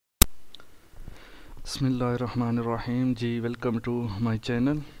बिस्मिल्लाहिर्रहमानिर्रहीम जी, welcome to my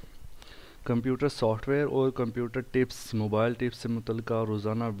channel. Computer software और computer tips, mobile tips से मुतल्लिक़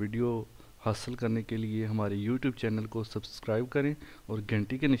रोज़ाना वीडियो हासिल करने के लिए हमारे यूट्यूब चैनल को सब्सक्राइब करें और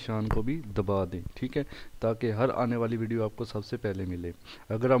घंटी के निशान को भी दबा दें, ठीक है, ताकि हर आने वाली वीडियो आपको सबसे पहले मिले।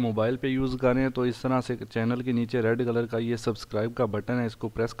 अगर आप मोबाइल पे यूज़ कर रहे हैं तो इस तरह से चैनल के नीचे रेड कलर का ये सब्सक्राइब का बटन है, इसको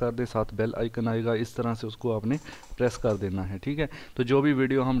प्रेस कर दें, साथ बेल आइकन आएगा, इस तरह से उसको आपने प्रेस कर देना है, ठीक है। तो जो भी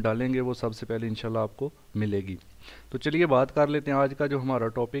वीडियो हम डालेंगे वो सबसे पहले इंशाल्लाह आपको मिलेगी। तो चलिए बात कर लेते हैं। आज का जो हमारा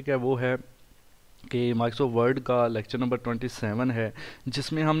टॉपिक है वो है कि माइक्रोसॉफ्ट वर्ड का लेक्चर नंबर 27 है,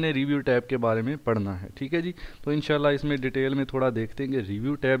 जिसमें हमने रिव्यू टैब के बारे में पढ़ना है, ठीक है जी। तो इंशाल्लाह इसमें डिटेल में थोड़ा देखते हैं कि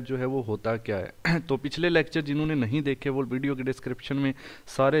रिव्यू टैब जो है वो होता क्या है। तो पिछले लेक्चर जिन्होंने नहीं देखे वो वीडियो के डिस्क्रिप्शन में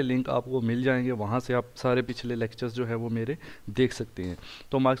सारे लिंक आपको मिल जाएंगे, वहाँ से आप सारे पिछले लेक्चर्स जो है वो मेरे देख सकते हैं।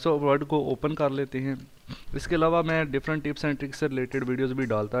 तो माइक्रोसॉफ्ट वर्ड को ओपन कर लेते हैं। इसके अलावा मैं डिफरेंट टिप्स एंड ट्रिक्स से रिलेटेड वीडियोज़ भी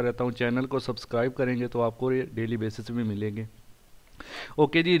डालता रहता हूँ। चैनल को सब्सक्राइब करेंगे तो आपको ये डेली बेसिस में मिलेंगे।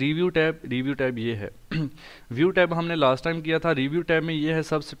 ओके जी, रिव्यू टैब ये है। व्यू टैब हमने लास्ट टाइम किया था। रिव्यू टैब में ये है,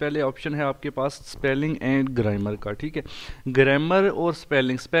 सबसे पहले ऑप्शन है आपके पास स्पेलिंग एंड ग्रामर का, ठीक है। ग्रामर और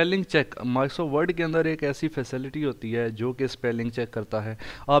स्पेलिंग चेक। माइक्रोसॉफ्ट वर्ड के अंदर एक ऐसी फैसिलिटी होती है जो कि स्पेलिंग चेक करता है।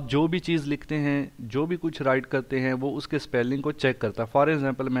 आप जो भी चीज़ लिखते हैं, जो भी कुछ राइट करते हैं, वो उसके स्पेलिंग को चेक करता है। फॉर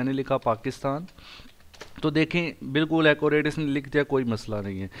एग्जाम्पल मैंने लिखा पाकिस्तान, तो देखें बिल्कुल एक्यूरेट इसने लिख दिया, कोई मसला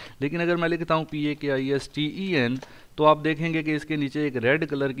नहीं है। लेकिन अगर मैं लिखता हूँ PAKISTEN, तो आप देखेंगे कि इसके नीचे एक रेड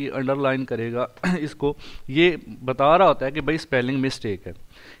कलर की अंडरलाइन करेगा इसको, ये बता रहा होता है कि भाई स्पेलिंग मिस्टेक है।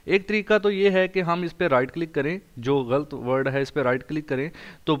 एक तरीका तो ये है कि हम इस पर राइट क्लिक करें, जो गलत वर्ड है इस पर राइट क्लिक करें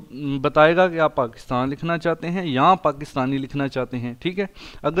तो बताएगा कि आप पाकिस्तान लिखना चाहते हैं या पाकिस्तानी लिखना चाहते हैं, ठीक है।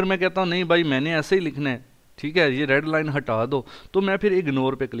 अगर मैं कहता हूँ नहीं भाई मैंने ऐसे ही लिखना है, ठीक है, ये रेड लाइन हटा दो, तो मैं फिर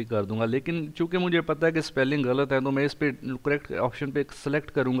इग्नोर पे क्लिक कर दूंगा। लेकिन चूंकि मुझे पता है कि स्पेलिंग गलत है तो मैं इस पे करेक्ट ऑप्शन पे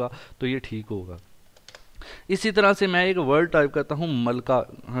सेलेक्ट करूंगा तो ये ठीक होगा। इसी तरह से मैं एक वर्ड टाइप करता हूँ मलका,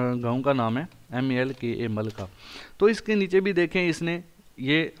 गाँव का नाम है MALKA मलका। तो इसके नीचे भी देखें इसने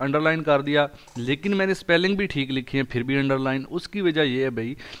ये अंडरलाइन कर दिया, लेकिन मैंने स्पेलिंग भी ठीक लिखी है फिर भी अंडरलाइन। उसकी वजह ये है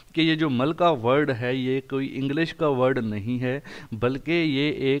भाई कि ये जो मलका वर्ड है ये कोई इंग्लिश का वर्ड नहीं है, बल्कि ये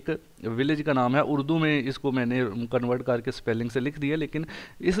एक विलेज का नाम है। उर्दू में इसको मैंने कन्वर्ट करके स्पेलिंग से लिख दिया, लेकिन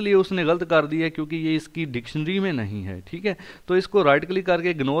इसलिए उसने गलत कर दिया क्योंकि ये इसकी डिक्शनरी में नहीं है, ठीक है। तो इसको राइट क्लिक करके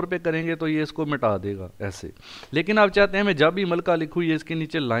इग्नोर पे करेंगे तो ये इसको मिटा देगा ऐसे। लेकिन आप चाहते हैं मैं जब भी मलका लिखूँ ये इसके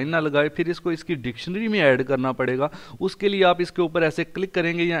नीचे लाइन ना लगाए, फिर इसको इसकी डिक्शनरी में ऐड करना पड़ेगा। उसके लिए आप इसके ऊपर ऐसे क्लिक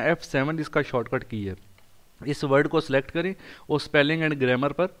करेंगे, या F7 इसका शॉर्टकट की है। इस वर्ड को सिलेक्ट करें और स्पेलिंग एंड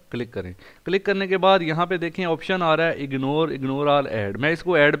ग्रामर पर क्लिक करें। क्लिक करने के बाद यहाँ पे देखें ऑप्शन आ रहा है इग्नोर ऑल ऐड। मैं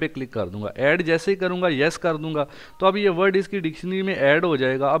इसको ऐड पे क्लिक कर दूंगा। ऐड जैसे ही करूंगा, यस कर दूंगा, तो अब ये वर्ड इसकी डिक्शनरी में ऐड हो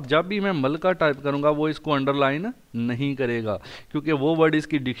जाएगा। अब जब भी मैं मलका टाइप करूंगा वो इसको अंडरलाइन नहीं करेगा, क्योंकि वो वर्ड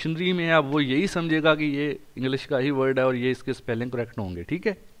इसकी डिक्शनरी में है। अब वो यही समझेगा कि ये इंग्लिश का ही वर्ड है और ये इसके स्पेलिंग करेक्ट होंगे, ठीक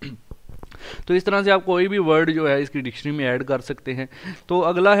है। तो इस तरह से आप कोई भी वर्ड जो है इसकी डिक्शनरी में ऐड कर सकते हैं। तो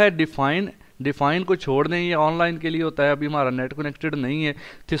अगला है डिफाइन को छोड़ दें, ये ऑनलाइन के लिए होता है, अभी हमारा नेट कनेक्टेड नहीं है।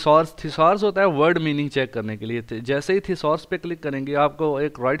 थिसॉर्स होता है वर्ड मीनिंग चेक करने के लिए। जैसे ही थिसॉर्स पे क्लिक करेंगे आपको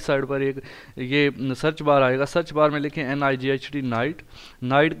एक राइट साइड पर एक ये सर्च बार आएगा। सर्च बार में लिखें NIGHT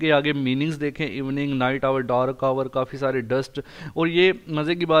नाइट के आगे मीनिंग्स देखें, evening, night our, dark our, काफ़ी सारे डस्ट। और ये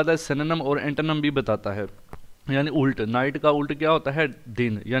मज़े की बात है सिनोनिम और एंटोनिम भी बताता है, यानी उल्ट। नाइट का उल्ट क्या होता है?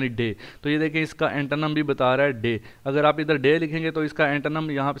 दिन, यानी डे। तो ये देखें इसका एंटोनिम भी बता रहा है डे। अगर आप इधर डे लिखेंगे तो इसका एंटोनिम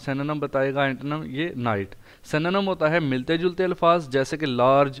यहाँ पे सिनोनिम बताएगा, एंटोनिम ये नाइट। सिनोनिम होता है मिलते जुलते अल्फाज जैसे कि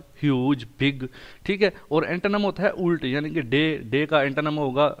लार्ज, ह्यूज, बिग, ठीक है। और एंटोनिम होता है उल्ट, यानी कि डे का एंटोनिम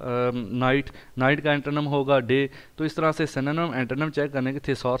होगा नाइट का एंटोनिम होगा डे। तो इस तरह से सिनोनिम एंटोनिम चेक करने के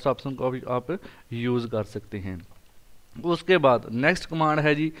थिसॉर्स ऑप्शन को भी आप यूज़ कर सकते हैं। उसके बाद नेक्स्ट कमांड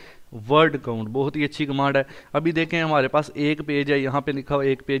है जी वर्ड काउंट। बहुत ही अच्छी कमांड है। अभी देखें हमारे पास एक पेज है, यहाँ पे लिखा हुआ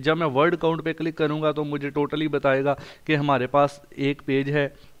एक पेज। जब मैं वर्ड काउंट पे क्लिक करूँगा तो मुझे टोटली बताएगा कि हमारे पास एक पेज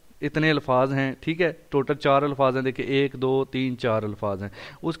है, इतने अल्फाज हैं, ठीक है। टोटल 4 अल्फाज हैं, देखिए 1 2 3 4 अल्फाज हैं।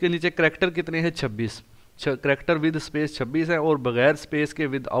 उसके नीचे करैक्टर कितने हैं? 26। करैक्टर विद स्पेस 26 हैं और बगैर स्पेस के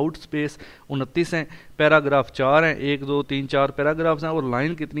विद आउट स्पेस 29 हैं। पैराग्राफ 4 हैं, 1 2 3 4 पैराग्राफ्स हैं। और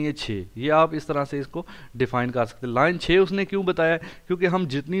लाइन कितनी है? 6। ये आप इस तरह से इसको डिफाइन कर सकते हैं। लाइन 6 उसने क्यों बताया? क्योंकि हम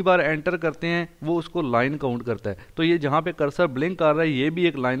जितनी बार एंटर करते हैं वो उसको लाइन काउंट करता है। तो ये जहाँ पे कर्सर ब्लिंक कर रहा है ये भी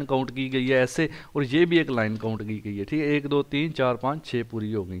एक लाइन काउंट की गई है ऐसे, और ये भी एक लाइन काउंट की गई है, ठीक है। 1 2 3 4 5 6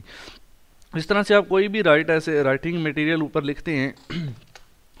 पूरी हो गई। इस तरह से आप कोई भी राइटिंग मटेरियल ऊपर लिखते हैं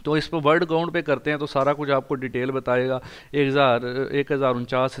तो इस पर वर्ड काउंट पे करते हैं तो सारा कुछ आपको डिटेल बताएगा।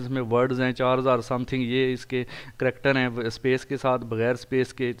 1049 इसमें वर्ड्स हैं, 4000 समथिंग ये इसके करैक्टर हैं स्पेस के साथ, बगैर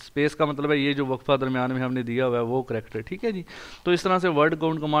स्पेस के। स्पेस का मतलब है ये जो वक्फा दरमियान में हमने दिया हुआ है वो करैक्टर, ठीक है जी। तो इस तरह से word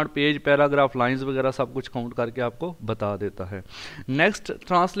count command page, paragraph, lines वगैरह सब कुछ काउंट करके आपको बता देता है। नेक्स्ट,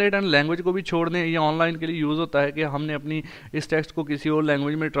 ट्रांसलेट एंड लैंग्वेज को भी छोड़ दें, ये ऑनलाइन के लिए यूज़ होता है कि हमने अपनी इस टेक्स्ट को किसी और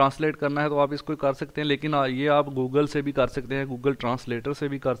लैंग्वेज में ट्रांसलेट करना है तो आप इसको कर सकते हैं, लेकिन ये आप गूगल से भी कर सकते हैं, गूगल ट्रांसलेटर से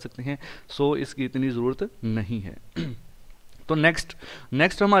भी कर सकते हैं, सो इसकी इतनी ज़रूरत नहीं है। तो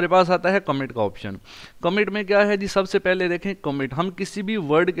नेक्स्ट हमारे पास आता है कमिट का ऑप्शन। कमिट में क्या है जी, सबसे पहले देखें कमिट, हम किसी भी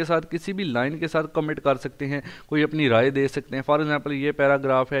वर्ड के साथ, किसी भी लाइन के साथ कमिट कर सकते हैं, कोई अपनी राय दे सकते हैं। फॉर एग्जांपल ये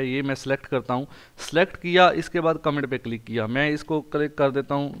पैराग्राफ है, ये मैं सेलेक्ट करता हूँ, सेलेक्ट किया, इसके बाद कमिट पे क्लिक किया, मैं इसको क्लिक कर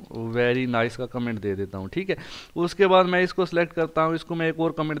देता हूँ, वेरी नाइस का कमेंट दे देता हूँ, ठीक है। उसके बाद मैं इसको सेलेक्ट करता हूँ, इसको मैं एक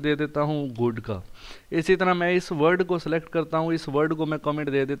और कमेंट दे देता हूँ, गुड का। इसी तरह मैं इस वर्ड को सेलेक्ट करता हूँ, इस वर्ड को मैं कमेंट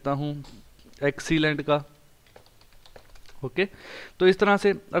दे देता हूँ, एक्सीलेंट का। ओके तो इस तरह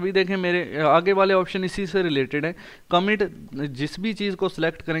से अभी देखें मेरे आगे वाले ऑप्शन इसी से रिलेटेड है। कमिट, जिस भी चीज़ को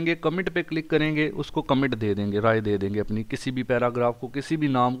सिलेक्ट करेंगे, कमिट पे क्लिक करेंगे, उसको कमिट दे देंगे, राय दे देंगे अपनी, किसी भी पैराग्राफ को, किसी भी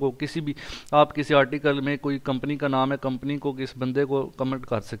नाम को, किसी भी, आप किसी आर्टिकल में कोई कंपनी का नाम है, कंपनी को, किस बंदे को कमिट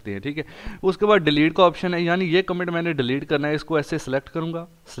कर सकते हैं, ठीक है। उसके बाद डिलीट का ऑप्शन है, यानी ये कमिट मैंने डिलीट करना है, इसको ऐसे सेलेक्ट करूँगा,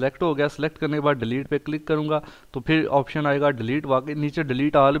 सेलेक्ट हो गया, सेलेक्ट करने के बाद डिलीट पे क्लिक करूँगा तो फिर ऑप्शन आएगा डिलीट। वाकई नीचे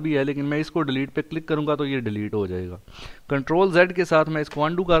डिलीट आल भी है, लेकिन मैं इसको डिलीट पे क्लिक करूँगा तो ये डिलीट हो जाएगा। कंट्रोल Z के साथ मैं इसको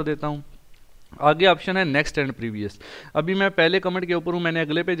अनडू कर देता हूँ। आगे ऑप्शन है नेक्स्ट एंड प्रीवियस। अभी मैं पहले कमेंट के ऊपर हूँ, मैंने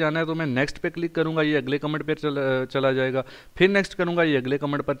अगले पे जाना है तो मैं नेक्स्ट पे क्लिक करूँगा, ये अगले कमेंट पे चला जाएगा, फिर नेक्स्ट करूँगा, ये अगले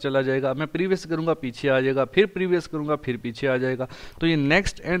कमेंट पर चला जाएगा, मैं प्रीवियस करूँगा, पीछे आ जाएगा, फिर प्रीवियस करूँगा, फिर पीछे आ जाएगा। तो ये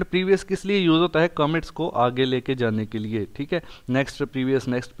नेक्स्ट एंड प्रीवियस किस लिए यूज़ होता है, कमेंट्स को आगे लेके जाने के लिए, ठीक है। नेक्स्ट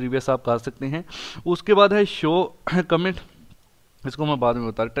प्रीवियस आप कर सकते हैं। उसके बाद है शो कमेंट, इसको मैं बाद में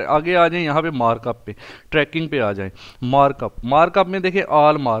बता रहा। आगे आ जाए यहाँ पे मार्कअप पे, ट्रैकिंग पे आ जाए। मार्कअप में देखिए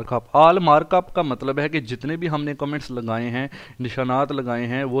ऑल मार्कअप का मतलब है कि जितने भी हमने कमेंट्स लगाए हैं, निशानात लगाए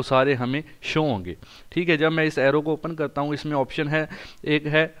हैं, वो सारे हमें शो होंगे, ठीक है। जब मैं इस एरो को ओपन करता हूँ, इसमें ऑप्शन है, एक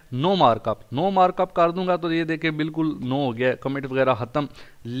है नो मार्कअप कर दूंगा तो ये देखिए बिल्कुल नो हो गया, कमेंट वगैरह खत्म।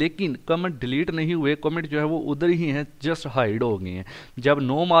 लेकिन कमेंट डिलीट नहीं हुए, कमेंट जो है वो उधर ही हैं, जस्ट हाइड हो गए हैं। जब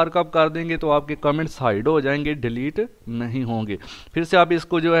नो मार्कअप कर देंगे तो आपके कमेंट्स हाइड हो जाएंगे, डिलीट नहीं होंगे। फिर से आप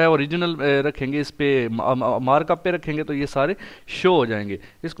इसको जो है ओरिजिनल रखेंगे, इस पे मार्कअप पे रखेंगे तो ये सारे शो हो जाएंगे।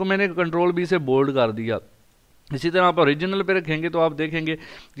 इसको मैंने कंट्रोल B से बोल्ड कर दिया। इसी तरह आप ओरिजिनल पे रखेंगे तो आप देखेंगे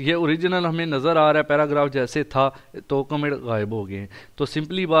ये ओरिजिनल हमें नज़र आ रहा है, पैराग्राफ जैसे था, तो कमेंट गायब हो गए हैं। तो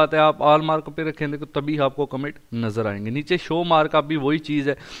सिंपली बात है, आप ऑल मार्कअप पे रखेंगे तो तभी आपको कमेंट नज़र आएंगे। नीचे शो मार्कअप भी वही चीज़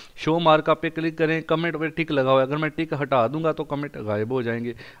है, शो मार्कअप पे क्लिक करें, कमेंट पे टिक लगा हुआ है, अगर मैं टिक हटा दूंगा तो कमेंट गायब हो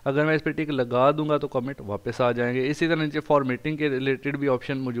जाएंगे, अगर मैं इस पर टिक लगा दूंगा तो कमेंट वापस आ जाएंगे। इसी तरह नीचे फॉर्मेटिंग के रिलेटेड भी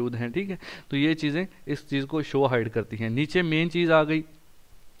ऑप्शन मौजूद हैं, ठीक है। तो ये चीज़ें इस चीज़ को शो हाइड करती हैं। नीचे मेन चीज़ आ गई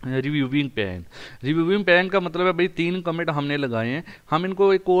रिव्यूइंग पैन का मतलब है भाई 3 कमेंट हमने लगाए हैं, हम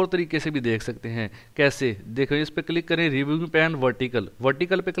इनको एक और तरीके से भी देख सकते हैं। कैसे देखो, इस पे क्लिक करें, रिव्यूइंग पैन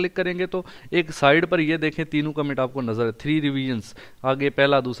वर्टिकल पे क्लिक करेंगे तो एक साइड पर ये देखें तीनों कमेंट आपको नजर है, 3 रिवीजन्स, आगे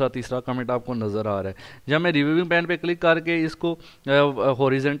पहला, दूसरा, तीसरा कमेंट आपको नजर आ रहा है। जब मैं रिव्यूइंग पैन पे क्लिक करके इसको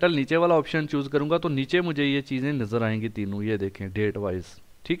हॉरिजॉन्टल नीचे वाला ऑप्शन चूज करूंगा तो नीचे मुझे ये चीजें नजर आएंगी तीनों, ये देखें डेट वाइज,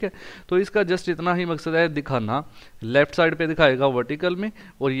 ठीक है। तो इसका जस्ट इतना ही मकसद है दिखाना, लेफ्ट साइड पे दिखाएगा वर्टिकल में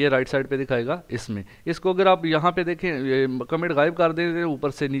और ये राइट साइड पे दिखाएगा इसमें। इसको अगर आप यहाँ पे देखें, कमेंट गायब कर दें,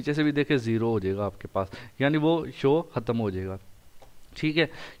 ऊपर से नीचे से भी देखें 0 हो जाएगा आपके पास, यानी वो शो खत्म हो जाएगा, ठीक है।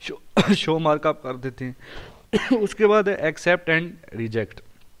 शो मार्कअप कर देते हैं। उसके बाद है एक्सेप्ट एंड रिजेक्ट,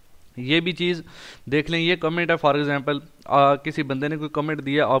 ये भी चीज़ देख लें। ये कमेंट है, फॉर एग्जांपल किसी बंदे ने कोई कमेंट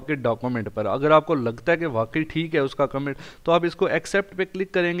दिया आपके डॉक्यूमेंट पर, अगर आपको लगता है कि वाकई ठीक है उसका कमेंट, तो आप इसको एक्सेप्ट पे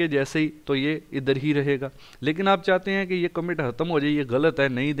क्लिक करेंगे जैसे ही, तो ये इधर ही रहेगा। लेकिन आप चाहते हैं कि ये कमेंट खत्म हो जाए, ये गलत है,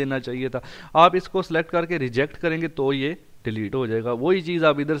 नहीं देना चाहिए था, आप इसको सेलेक्ट करके रिजेक्ट करेंगे तो ये डिलीट हो जाएगा। वही चीज़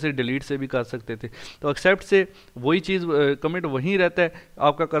आप इधर से डिलीट से भी कर सकते थे। तो एक्सेप्ट से वही चीज़, कमेंट वहीं रहता है,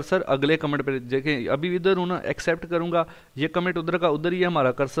 आपका कर्सर अगले कमेंट पर देखें। अभी इधर हूँ ना, एक्सेप्ट करूँगा, ये कमेंट उधर का उधर ही,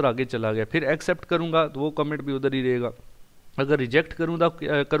 हमारा कर्सर आगे चला गया, फिर एक्सेप्ट करूँगा तो वो कमेंट भी उधर ही रहेगा। अगर रिजेक्ट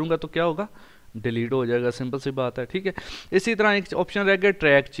करूँगा तो क्या होगा, डिलीट हो जाएगा, सिंपल सी बात है, ठीक है। इसी तरह एक ऑप्शन रह गया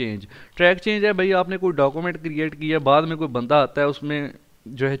ट्रैक चेंज है भाई, आपने कोई डॉक्यूमेंट क्रिएट किया, बाद में कोई बंदा आता है उसमें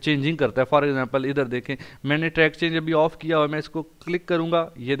जो है चेंजिंग करता है। फॉर एग्जांपल इधर देखें, मैंने ट्रैक चेंज अभी ऑफ किया और मैं इसको क्लिक करूंगा,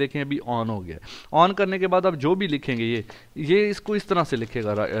 ये देखें अभी ऑन हो गया। ऑन करने के बाद आप जो भी लिखेंगे ये इसको इस तरह से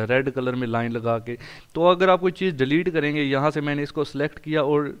लिखेगा, रेड कलर में लाइन लगा के। तो अगर आप कोई चीज़ डिलीट करेंगे, यहाँ से मैंने इसको सिलेक्ट किया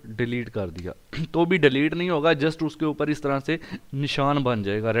और डिलीट कर दिया तो भी डिलीट नहीं होगा, जस्ट उसके ऊपर इस तरह से निशान बन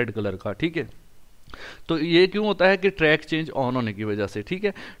जाएगा रेड कलर का, ठीक है। तो ये क्यों होता है कि ट्रैक चेंज ऑन होने की वजह से, ठीक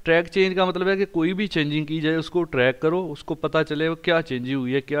है। ट्रैक चेंज का मतलब है कि कोई भी चेंजिंग की जाए उसको ट्रैक करो, उसको पता चले वो क्या चेंजिंग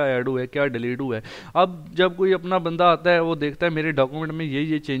हुई है, क्या ऐड हुआ है, क्या डिलीट हुआ है। अब जब कोई अपना बंदा आता है वो देखता है मेरे डॉक्यूमेंट में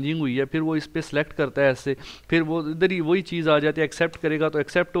ये चेंजिंग हुई है, फिर वो इस पर सेलेक्ट करता है ऐसे, फिर वो इधर ही वही चीज़ आ जाती है, एक्सेप्ट करेगा तो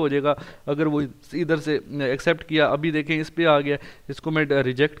एक्सेप्ट हो जाएगा। अगर वो इधर से एक्सेप्ट किया, अभी देखें इस पर आ गया, इसको मैं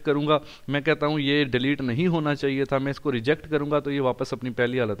रिजेक्ट करूँगा, मैं कहता हूँ ये डिलीट नहीं होना चाहिए था, मैं इसको रिजेक्ट करूँगा तो ये वापस अपनी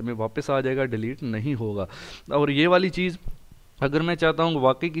पहली हालत में वापस आ जाएगा, डिलीट नहीं होगा। और ये वाली चीज़ अगर मैं चाहता हूँ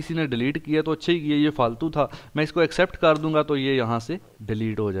वाकई किसी ने डिलीट किया तो अच्छा ही किया, ये फालतू था, मैं इसको एक्सेप्ट कर दूंगा तो ये यहाँ से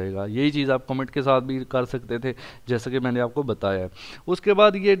डिलीट हो जाएगा। यही चीज़ आप कमेंट के साथ भी कर सकते थे जैसा कि मैंने आपको बताया है। उसके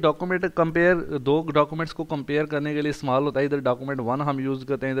बाद ये डॉक्यूमेंट कंपेयर, दो डॉक्यूमेंट्स को कंपेयर करने के लिए इस्तेमाल होता है। इधर डॉक्यूमेंट 1 हम यूज़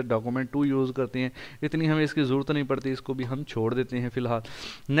करते हैं, इधर डॉक्यूमेंट 2 यूज़ करते हैं, इतनी हमें इसकी ज़रूरत नहीं पड़ती, इसको भी हम छोड़ देते हैं फ़िलहाल।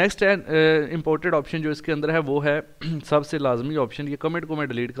 नेक्स्ट इंपॉर्टेंट ऑप्शन जो इसके अंदर है वो है सबसे लाजमी ऑप्शन, ये कमेंट को मैं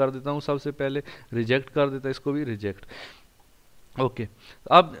डिलीट कर देता हूँ सबसे पहले, रिजेक्ट कर देता है, इसको भी रिजेक्ट। ओके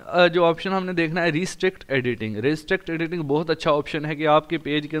अब जो ऑप्शन हमने देखना है रिस्ट्रिक्ट एडिटिंग। रिस्ट्रिक्ट एडिटिंग बहुत अच्छा ऑप्शन है कि आपके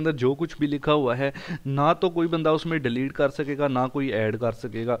पेज के अंदर जो कुछ भी लिखा हुआ है ना तो कोई बंदा उसमें डिलीट कर सकेगा ना कोई ऐड कर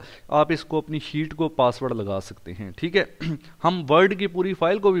सकेगा। आप इसको अपनी शीट को पासवर्ड लगा सकते हैं, ठीक है। हम वर्ड की पूरी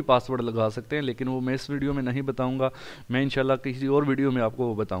फाइल को भी पासवर्ड लगा सकते हैं, लेकिन वो मैं इस वीडियो में नहीं बताऊंगा, मैं इंशाल्लाह किसी और वीडियो में आपको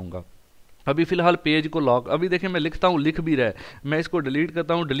वो बताऊंगा। अभी फ़िलहाल पेज को लॉक, अभी देखें मैं लिखता हूँ, लिख भी रहा है, मैं इसको डिलीट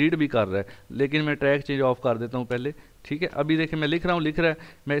करता हूँ, डिलीट भी कर रहा है, लेकिन मैं ट्रैक चेंज ऑफ कर देता हूँ पहले, ठीक है। अभी देखें मैं लिख रहा हूँ, लिख रहा है,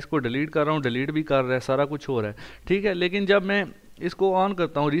 मैं इसको डिलीट कर रहा हूँ, डिलीट भी कर रहा है, सारा कुछ हो रहा है, ठीक है। लेकिन जब मैं इसको ऑन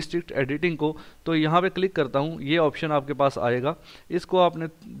करता हूँ रिस्ट्रिक्ट एडिटिंग को, तो यहाँ पे क्लिक करता हूँ, ये ऑप्शन आपके पास आएगा। इसको आपने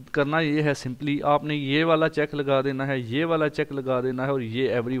करना ये है सिंपली, आपने ये वाला चेक लगा देना है, ये वाला चेक लगा देना है, और ये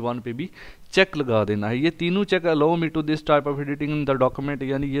एवरीवन पे भी चेक लगा देना है। ये तीनों check, allow me to this type of editing in the document,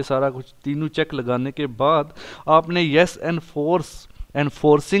 यानी ये सारा कुछ तीनों चेक लगाने के बाद आपने येस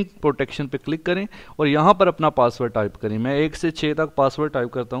एनफोर्सिंग प्रोटेक्शन पे क्लिक करें और यहाँ पर अपना पासवर्ड टाइप करें। मैं 1 से 6 तक पासवर्ड टाइप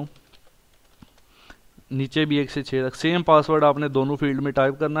करता हूँ, नीचे भी 1 से 6 तक सेम पासवर्ड आपने दोनों फील्ड में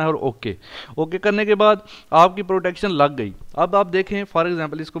टाइप करना है, और ओके करने के बाद आपकी प्रोटेक्शन लग गई। अब आप देखें फॉर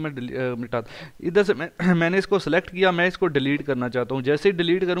एग्जांपल इसको मैं मिटा, इधर से मैंने इसको सेलेक्ट किया, मैं इसको डिलीट करना चाहता हूँ, जैसे ही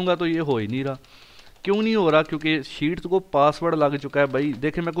डिलीट करूँगा तो ये हो ही नहीं रहा। क्यों नहीं हो रहा? क्योंकि शीट्स को पासवर्ड लग चुका है भाई।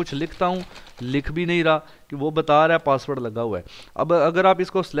 देखें मैं कुछ लिखता हूँ, लिख भी नहीं रहा कि वो बता रहा है पासवर्ड लगा हुआ है। अब अगर आप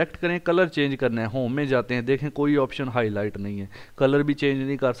इसको सेलेक्ट करें, कलर चेंज करना है, होम में जाते हैं, देखें कोई ऑप्शन हाईलाइट नहीं है, कलर भी चेंज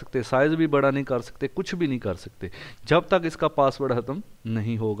नहीं कर सकते, साइज़ भी बड़ा नहीं कर सकते, कुछ भी नहीं कर सकते जब तक इसका पासवर्ड ख़त्म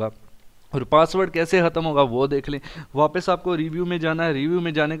नहीं होगा। और पासवर्ड कैसे ख़त्म होगा वो देख लें। वापस आपको रिव्यू में जाना है, रिव्यू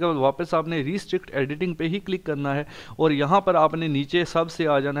में जाने के बाद वापस आपने रिस्ट्रिक्ट एडिटिंग पे ही क्लिक करना है, और यहाँ पर आपने नीचे सबसे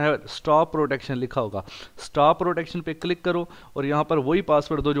आ जाना है, स्टॉप प्रोटेक्शन लिखा होगा, स्टॉप प्रोटेक्शन पे क्लिक करो और यहाँ पर वही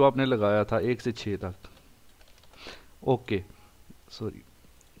पासवर्ड दो जो आपने लगाया था 1 से 6 तक। ओके सॉरी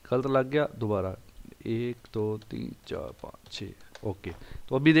गलत लग गया, दोबारा 1 2 3 4 5 6। ओके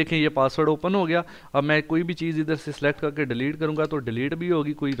तो अभी देखें ये पासवर्ड ओपन हो गया। अब मैं कोई भी चीज़ इधर से सिलेक्ट करके डिलीट करूंगा तो डिलीट भी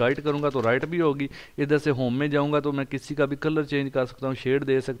होगी, कोई राइट करूंगा तो राइट भी होगी। इधर से होम में जाऊंगा तो मैं किसी का भी कलर चेंज कर सकता हूँ, शेड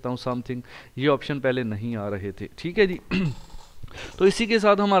दे सकता हूँ, समथिंग। ये ऑप्शन पहले नहीं आ रहे थे, ठीक है जी। तो इसी के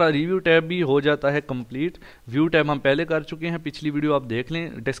साथ हमारा रिव्यू टैब भी हो जाता है कंप्लीट। व्यू टैब हम पहले कर चुके हैं, पिछली वीडियो आप देख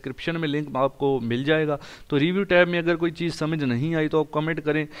लें, डिस्क्रिप्शन में लिंक आपको मिल जाएगा। तो रिव्यू टैब में अगर कोई चीज़ समझ नहीं आई तो आप कमेंट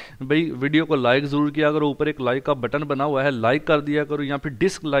करें भाई, वीडियो को लाइक ज़रूर किया करो, ऊपर एक लाइक का बटन बना हुआ है, लाइक कर दिया करो, या फिर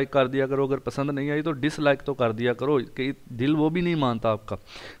डिसलाइक कर दिया करो। अगर पसंद नहीं आई तो डिसलाइक तो कर दिया करो, कि दिल वो भी नहीं मानता आपका,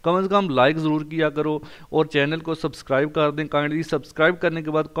 कम से कम लाइक ज़रूर किया करो। और चैनल को सब्सक्राइब कर दें काइंडली। सब्सक्राइब करने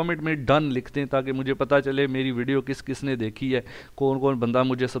के बाद कमेंट में डन लिख दें ताकि मुझे पता चले मेरी वीडियो किस किस ने देखी है, कौन कौन बंदा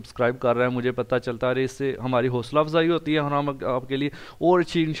मुझे सब्सक्राइब कर रहा है, मुझे पता चलता रहे। इससे हमारी हौसला अफजाई होती है और हम आपके लिए और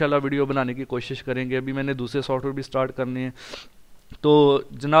अच्छी इंशाल्लाह वीडियो बनाने की कोशिश करेंगे। अभी मैंने दूसरे सॉफ्टवेयर भी स्टार्ट करने हैं। तो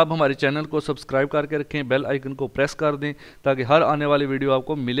जनाब हमारे चैनल को सब्सक्राइब करके रखें, बेल आइकन को प्रेस कर दें ताकि हर आने वाली वीडियो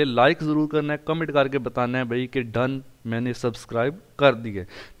आपको मिले। लाइक ज़रूर करना है, कमेंट करके बताना है भाई कि डन मैंने सब्सक्राइब कर दी है।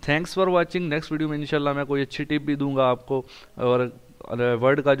 Thanks for watching. Next video में इंशाल्लाह मैं कोई अच्छी टिप भी दूंगा आपको, और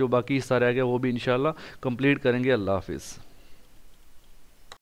वर्ड का जो बाकी हिस्सा रह गया वो भी इंशाल्लाह कंप्लीट करेंगे। अल्लाह हाफिज़।